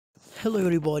Hello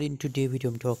everybody, in today's video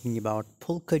I'm talking about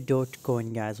PolkaDot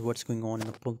coin, guys. What's going on in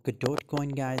the PolkaDot coin,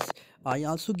 guys? I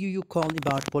also give you a call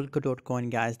about PolkaDot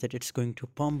coin, guys, that it's going to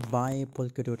pump by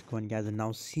PolkaDot coin, guys, and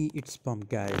now see its pump,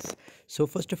 guys. So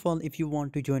first of all, if you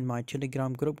want to join my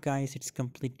Telegram group, guys, it's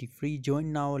completely free.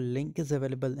 Join now. Link is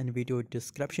available in video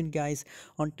description, guys.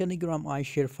 On Telegram I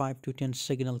share 5 to 10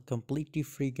 signal completely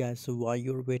free, guys. So while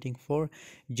you're waiting for,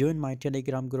 join my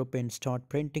Telegram group and start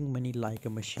printing money like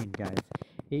a machine, guys.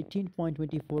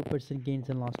 18.24% gains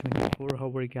in last 24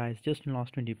 hour, guys, just in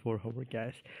last 24 hour,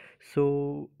 guys.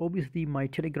 So obviously my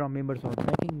Telegram members are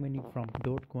making money from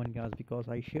Dogecoin, guys, because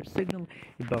I share signal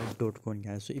about Dogecoin,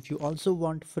 guys. So if you also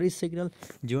want free signal,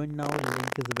 join now.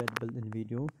 Link is available in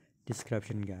video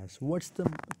description, guys. What's the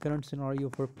current scenario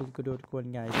for PolkaDot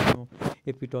coin, guys?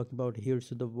 If we talk about here,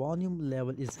 so the volume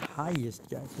level is highest,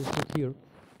 guys. So look here,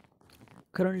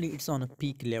 currently it's on a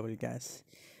peak level, guys.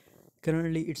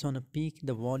 Currently it's on a peak,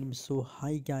 the volume is so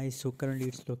high, guys. So currently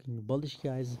it's looking bullish,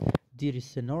 guys. There is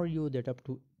scenario that up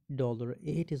to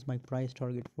 $8 is my price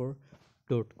target for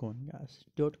Dogecoin, guys.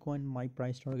 Dogecoin, my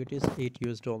price target is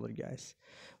 $8, guys.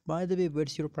 By the way,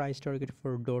 what's your price target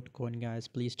for Dogecoin, guys?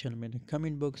 Please tell me in the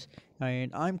comment box.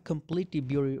 And I'm completely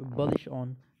bullish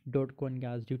on Dogecoin,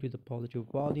 guys, due to the positive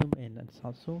volume. And it's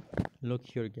also, look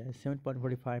here, guys,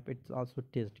 7.45, it's also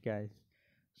test, guys.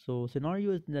 So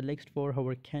scenario is in the next 4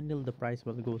 hour candle, the price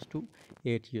will goes to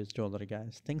 $8,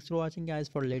 guys. Thanks for watching, guys.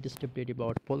 For latest update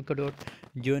about PolkaDot,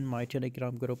 join my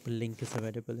Telegram group. Link is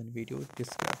available in video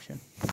description.